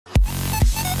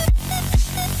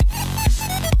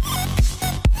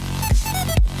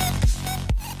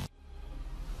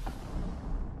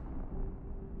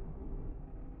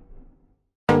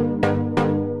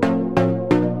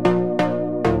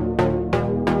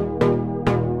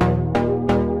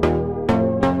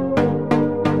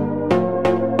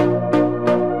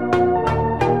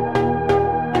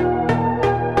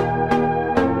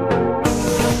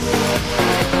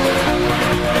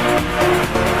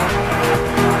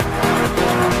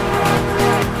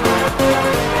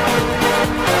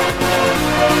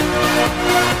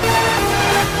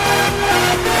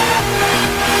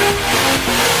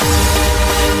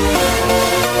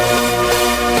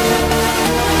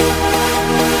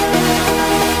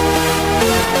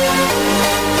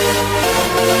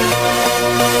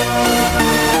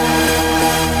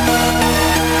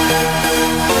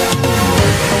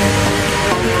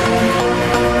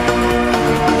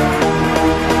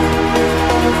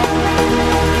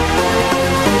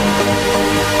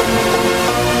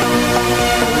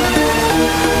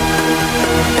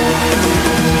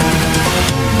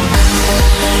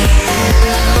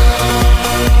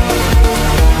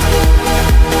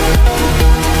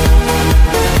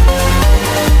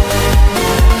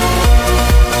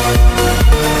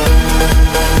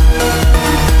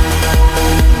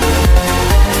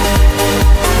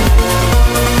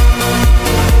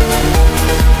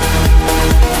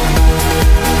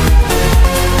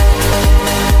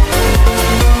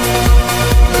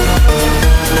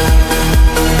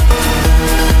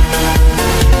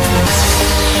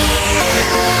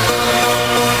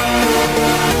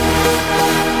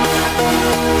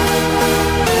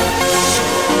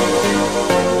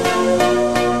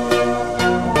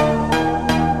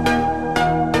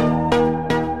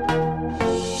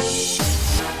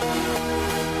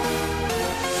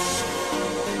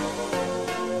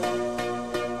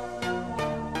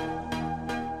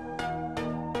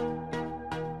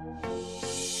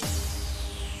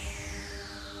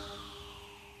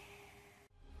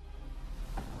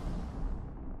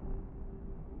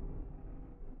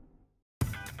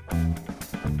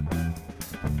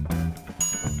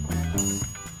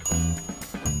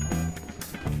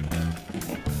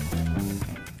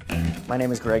My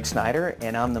name is Greg Snyder,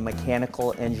 and I'm the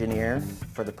mechanical engineer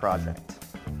for the project.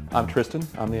 I'm Tristan.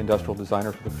 I'm the industrial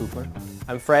designer for the Foobler.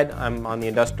 I'm Fred. I'm on the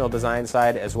industrial design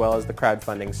side as well as the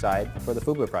crowdfunding side for the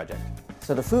Foobler project.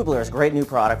 So the Foobler is a great new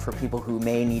product for people who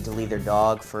may need to leave their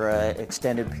dog for an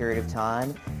extended period of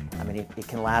time. I mean, it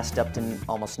can last up to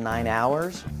almost 9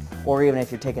 hours, or even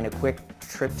if you're taking a quick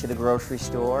trip to the grocery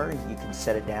store, you can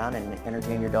set it down and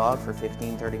entertain your dog for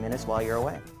 15-30 minutes while you're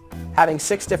away. Having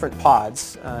 6 different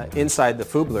pods inside the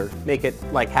Foobler make it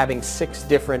like having 6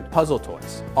 different puzzle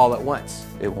toys all at once.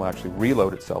 It will actually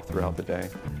reload itself throughout the day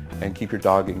and keep your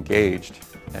dog engaged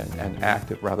and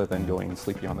active rather than going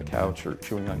sleepy on the couch or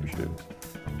chewing on your shoes.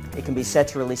 It can be set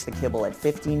to release the kibble at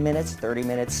 15 minutes, 30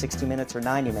 minutes, 60 minutes, or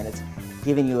 90 minutes,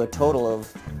 giving you a total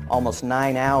of almost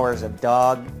 9 hours of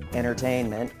dog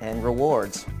entertainment and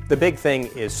rewards. The big thing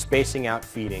is spacing out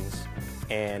feedings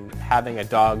and having a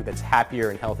dog that's happier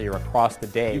and healthier across the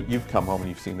day. You've come home and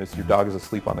you've seen this. Your dog is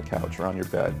asleep on the couch or on your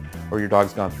bed, or your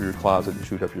dog's gone through your closet and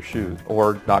chewed up your shoes,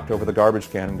 or knocked over the garbage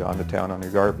can and gone to town on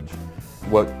your garbage.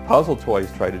 What puzzle toys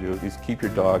try to do is keep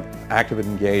your dog active and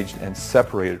engaged and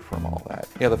separated from all that.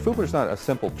 Yeah, the Foobler's not a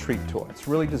simple treat toy. It's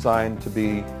really designed to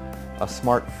be a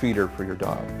smart feeder for your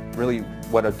dog. Really,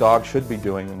 what a dog should be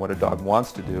doing and what a dog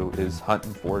wants to do is hunt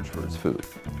and forage for its food.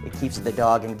 It keeps the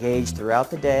dog engaged throughout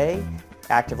the day,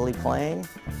 actively playing.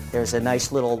 There's a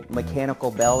nice little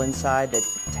mechanical bell inside that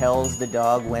tells the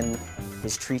dog when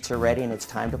his treats are ready and it's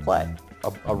time to play.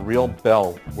 A real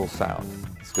bell will sound.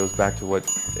 This goes back to what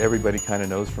everybody kind of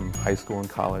knows from high school and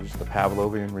college, the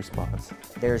Pavlovian response.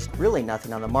 There's really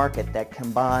nothing on the market that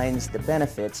combines the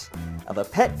benefits of a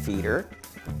pet feeder,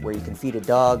 where you can feed a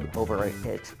dog over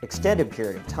an extended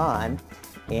period of time,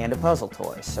 and a puzzle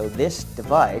toy. So this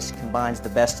device combines the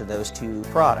best of those two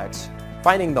products.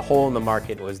 Finding the hole in the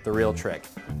market was the real trick.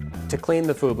 To clean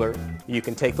the Foobler, you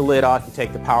can take the lid off, you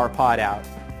take the power pod out,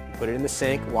 put it in the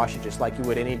sink, wash it just like you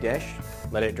would any dish,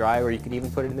 let it dry, or you can even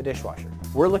put it in the dishwasher.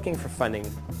 We're looking for funding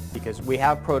because we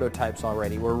have prototypes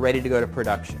already. We're ready to go to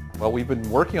production. Well, we've been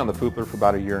working on the Foobler for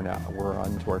about a year now. We're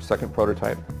on to our second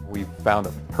prototype. We've found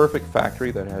a perfect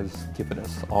factory that has given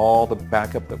us all the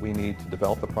backup that we need to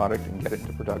develop the product and get it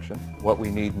into production. What we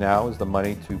need now is the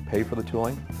money to pay for the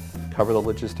tooling, cover the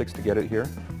logistics to get it here,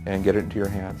 and get it into your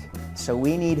hands. So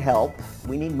we need help,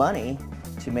 we need money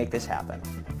to make this happen.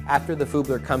 After the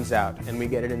Foobler comes out and we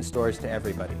get it in stores to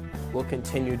everybody, we'll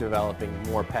continue developing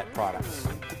more pet products.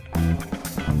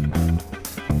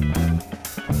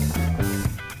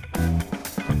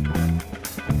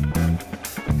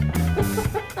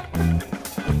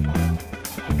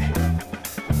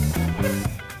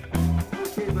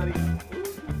 Okay, buddy.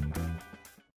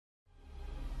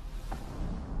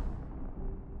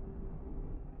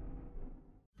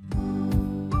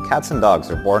 Cats and dogs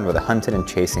are born with a hunting and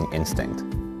chasing instinct.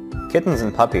 Kittens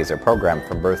and puppies are programmed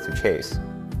from birth to chase.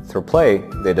 Through play,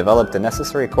 they develop the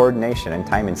necessary coordination and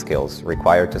timing skills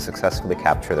required to successfully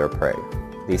capture their prey.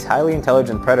 These highly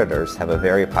intelligent predators have a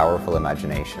very powerful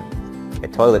imagination. A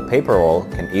toilet paper roll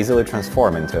can easily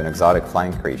transform into an exotic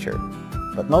flying creature.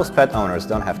 But most pet owners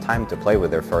don't have time to play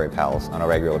with their furry pals on a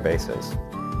regular basis.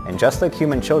 And just like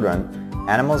human children,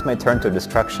 animals may turn to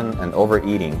destruction and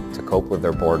overeating to cope with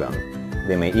their boredom.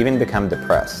 They may even become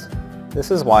depressed. This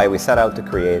is why we set out to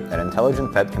create an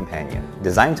intelligent pet companion,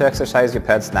 designed to exercise your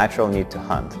pet's natural need to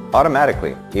hunt,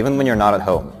 automatically, even when you're not at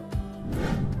home.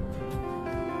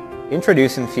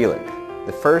 Introducing Felik,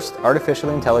 the first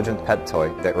artificially intelligent pet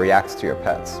toy that reacts to your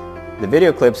pets. The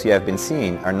video clips you have been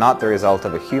seeing are not the result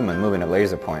of a human moving a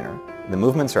laser pointer. The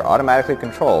movements are automatically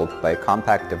controlled by a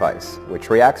compact device, which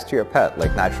reacts to your pet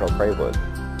like natural prey would.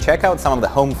 Check out some of the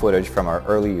home footage from our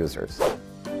early users.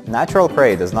 Natural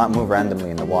prey does not move randomly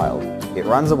in the wild. It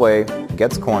runs away,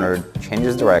 gets cornered,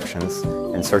 changes directions,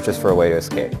 and searches for a way to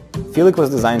escape. Felik was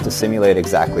designed to simulate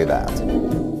exactly that.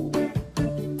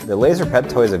 The laser pet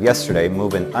toys of yesterday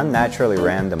move in unnaturally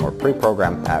random or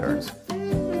pre-programmed patterns.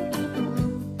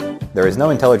 There is no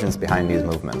intelligence behind these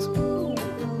movements.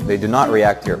 They do not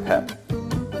react to your pet.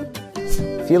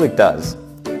 Felik does.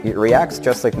 It reacts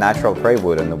just like natural prey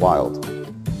would in the wild.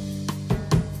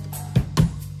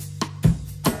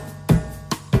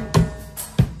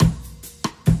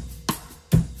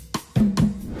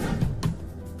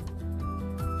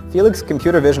 Felik's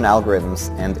computer vision algorithms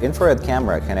and infrared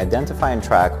camera can identify and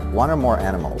track one or more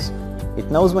animals.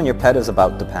 It knows when your pet is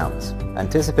about to pounce,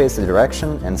 anticipates the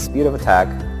direction and speed of attack,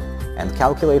 and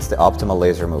calculates the optimal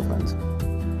laser movement.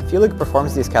 Felik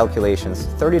performs these calculations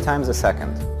 30 times a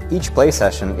second. Each play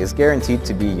session is guaranteed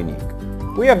to be unique.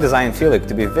 We have designed Felik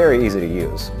to be very easy to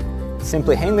use.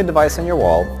 Simply hang the device on your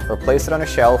wall or place it on a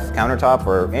shelf, countertop,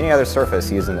 or any other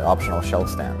surface using the optional shelf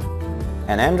stand.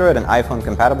 An Android and iPhone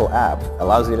compatible app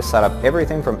allows you to set up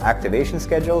everything from activation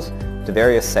schedules to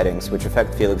various settings which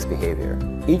affect Felik's behavior.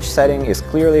 Each setting is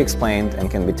clearly explained and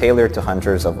can be tailored to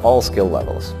hunters of all skill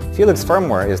levels. Felik's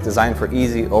firmware is designed for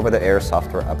easy over-the-air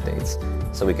software updates,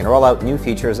 so we can roll out new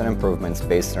features and improvements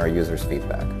based on our users'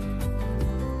 feedback.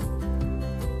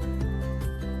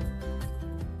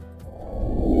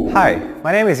 Hi,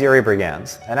 my name is Yuri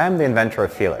Brigance, and I'm the inventor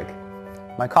of Felik.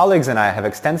 My colleagues and I have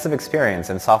extensive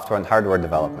experience in software and hardware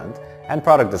development and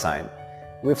product design.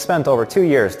 We've spent over 2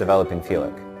 years developing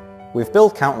Felik. We've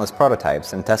built countless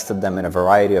prototypes and tested them in a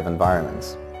variety of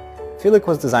environments. Felik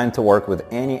was designed to work with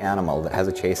any animal that has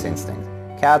a chase instinct: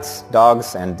 cats,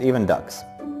 dogs, and even ducks.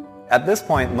 At this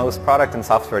point, most product and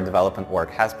software development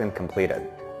work has been completed.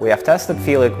 We have tested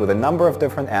Felik with a number of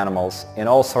different animals in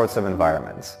all sorts of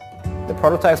environments. The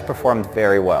prototypes performed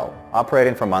very well,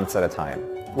 operating for months at a time.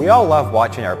 We all love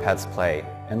watching our pets play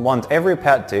and want every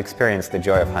pet to experience the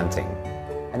joy of hunting.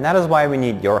 And that is why we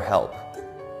need your help.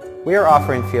 We are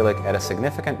offering Felik at a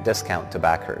significant discount to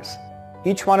backers.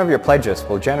 Each one of your pledges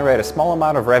will generate a small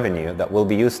amount of revenue that will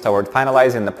be used toward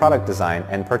finalizing the product design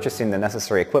and purchasing the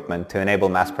necessary equipment to enable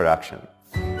mass production.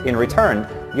 In return,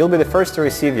 you'll be the first to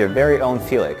receive your very own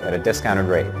Felik at a discounted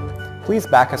rate. Please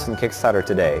back us on Kickstarter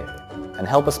today and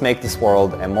help us make this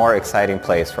world a more exciting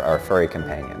place for our furry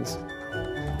companions.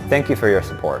 Thank you for your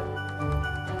support.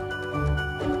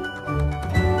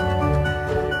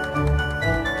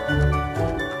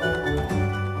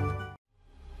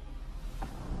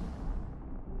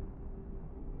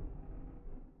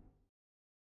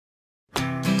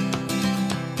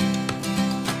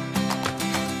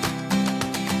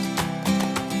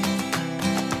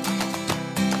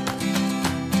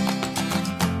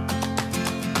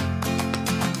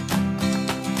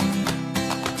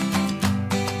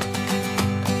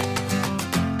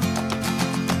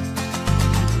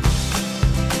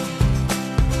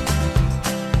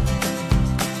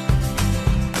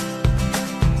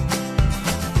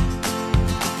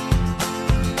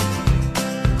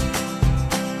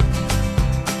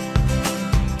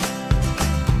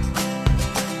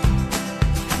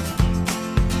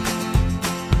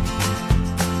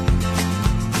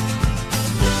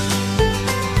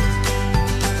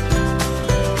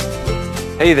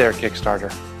 Hey there,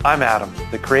 Kickstarter. I'm Adam,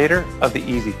 the creator of the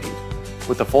Easy Feed.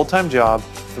 With a full-time job,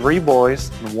 3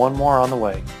 boys, and 1 more on the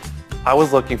way, I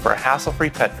was looking for a hassle-free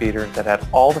pet feeder that had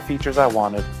all the features I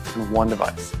wanted in one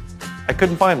device. I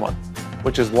couldn't find one,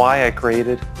 which is why I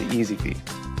created the Easy Feed.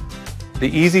 The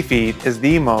Easy Feed is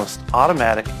the most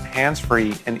automatic,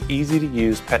 hands-free, and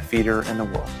easy-to-use pet feeder in the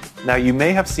world. Now, you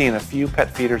may have seen a few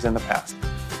pet feeders in the past,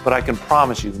 but I can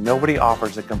promise you nobody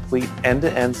offers a complete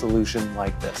end-to-end solution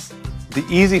like this. The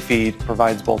Easy Feed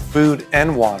provides both food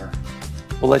and water.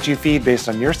 We'll let you feed based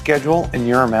on your schedule and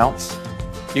your amounts.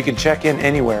 You can check in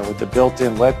anywhere with the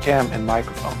built-in webcam and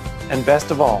microphone. And best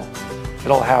of all,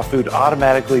 it'll have food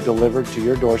automatically delivered to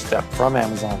your doorstep from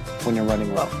Amazon when you're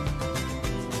running low.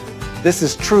 This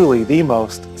is truly the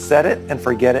most set it and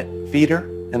forget it feeder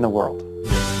in the world.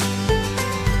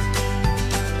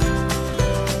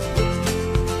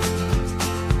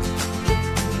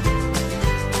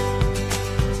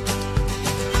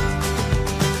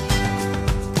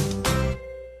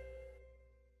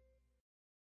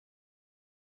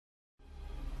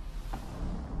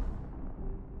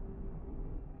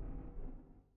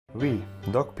 We,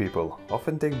 dog people,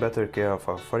 often take better care of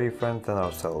our furry friends than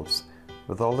ourselves.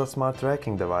 With all the smart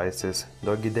tracking devices,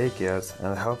 doggy daycares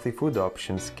and healthy food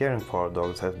options, caring for our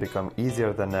dogs has become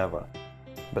easier than ever.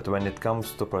 But when it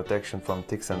comes to protection from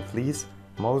ticks and fleas,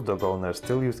 most dog owners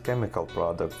still use chemical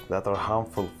products that are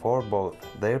harmful for both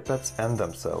their pets and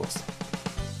themselves.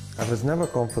 I was never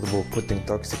comfortable putting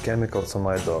toxic chemicals on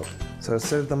my dog, so I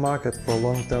searched the market for a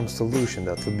long-term solution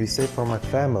that would be safe for my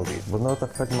family, would not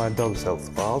affect my dog's health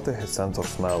or alter his sense of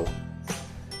smell.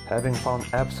 Having found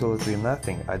absolutely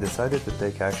nothing, I decided to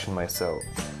take action myself.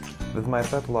 With my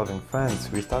pet-loving friends,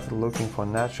 we started looking for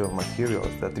natural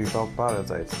materials that repel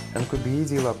parasites and could be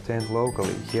easily obtained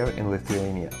locally here in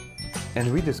Lithuania.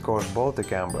 And we discovered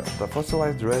Baltic amber, the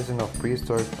fossilized resin of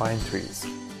prehistoric pine trees.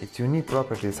 Its unique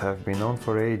properties have been known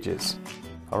for ages.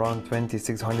 Around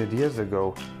 2600 years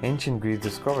ago, ancient Greece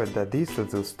discovered that these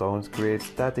little stones create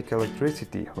static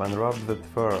electricity when rubbed with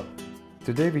fur.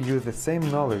 Today we use the same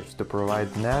knowledge to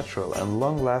provide natural and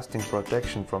long-lasting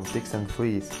protection from ticks and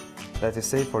fleas that is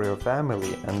safe for your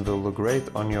family and will look great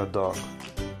on your dog.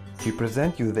 We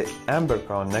present you the Amber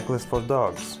Crown necklace for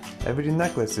dogs. Every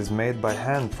necklace is made by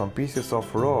hand from pieces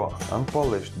of raw,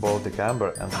 unpolished Baltic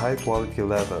amber and high-quality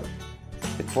leather.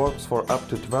 It works for up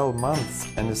to 12 months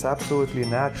and is absolutely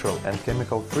natural and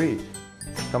chemical-free.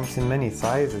 comes in many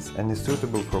sizes and is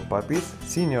suitable for puppies,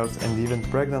 seniors and even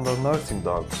pregnant or nursing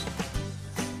dogs.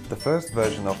 The first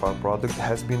version of our product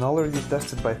has been already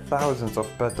tested by thousands of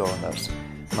pet owners.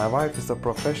 My wife is a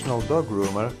professional dog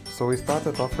groomer, so we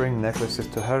started offering necklaces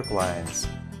to her clients.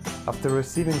 After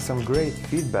receiving some great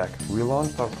feedback, we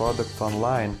launched our products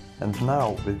online, and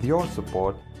now, with your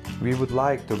support, we would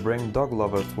like to bring dog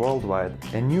lovers worldwide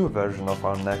a new version of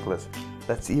our necklace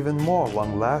that's even more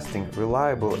long-lasting,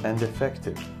 reliable and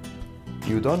effective.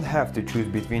 You don't have to choose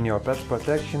between your pet's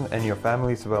protection and your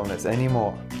family's wellness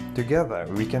anymore. Together,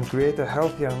 we can create a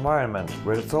healthier environment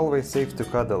where it's always safe to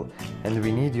cuddle, and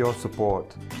we need your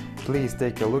support. Please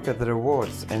take a look at the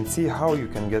rewards and see how you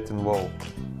can get involved.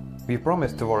 We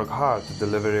promise to work hard to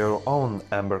deliver your own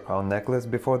Amber Crown necklace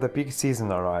before the peak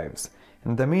season arrives.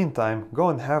 In the meantime, go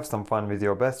and have some fun with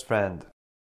your best friend.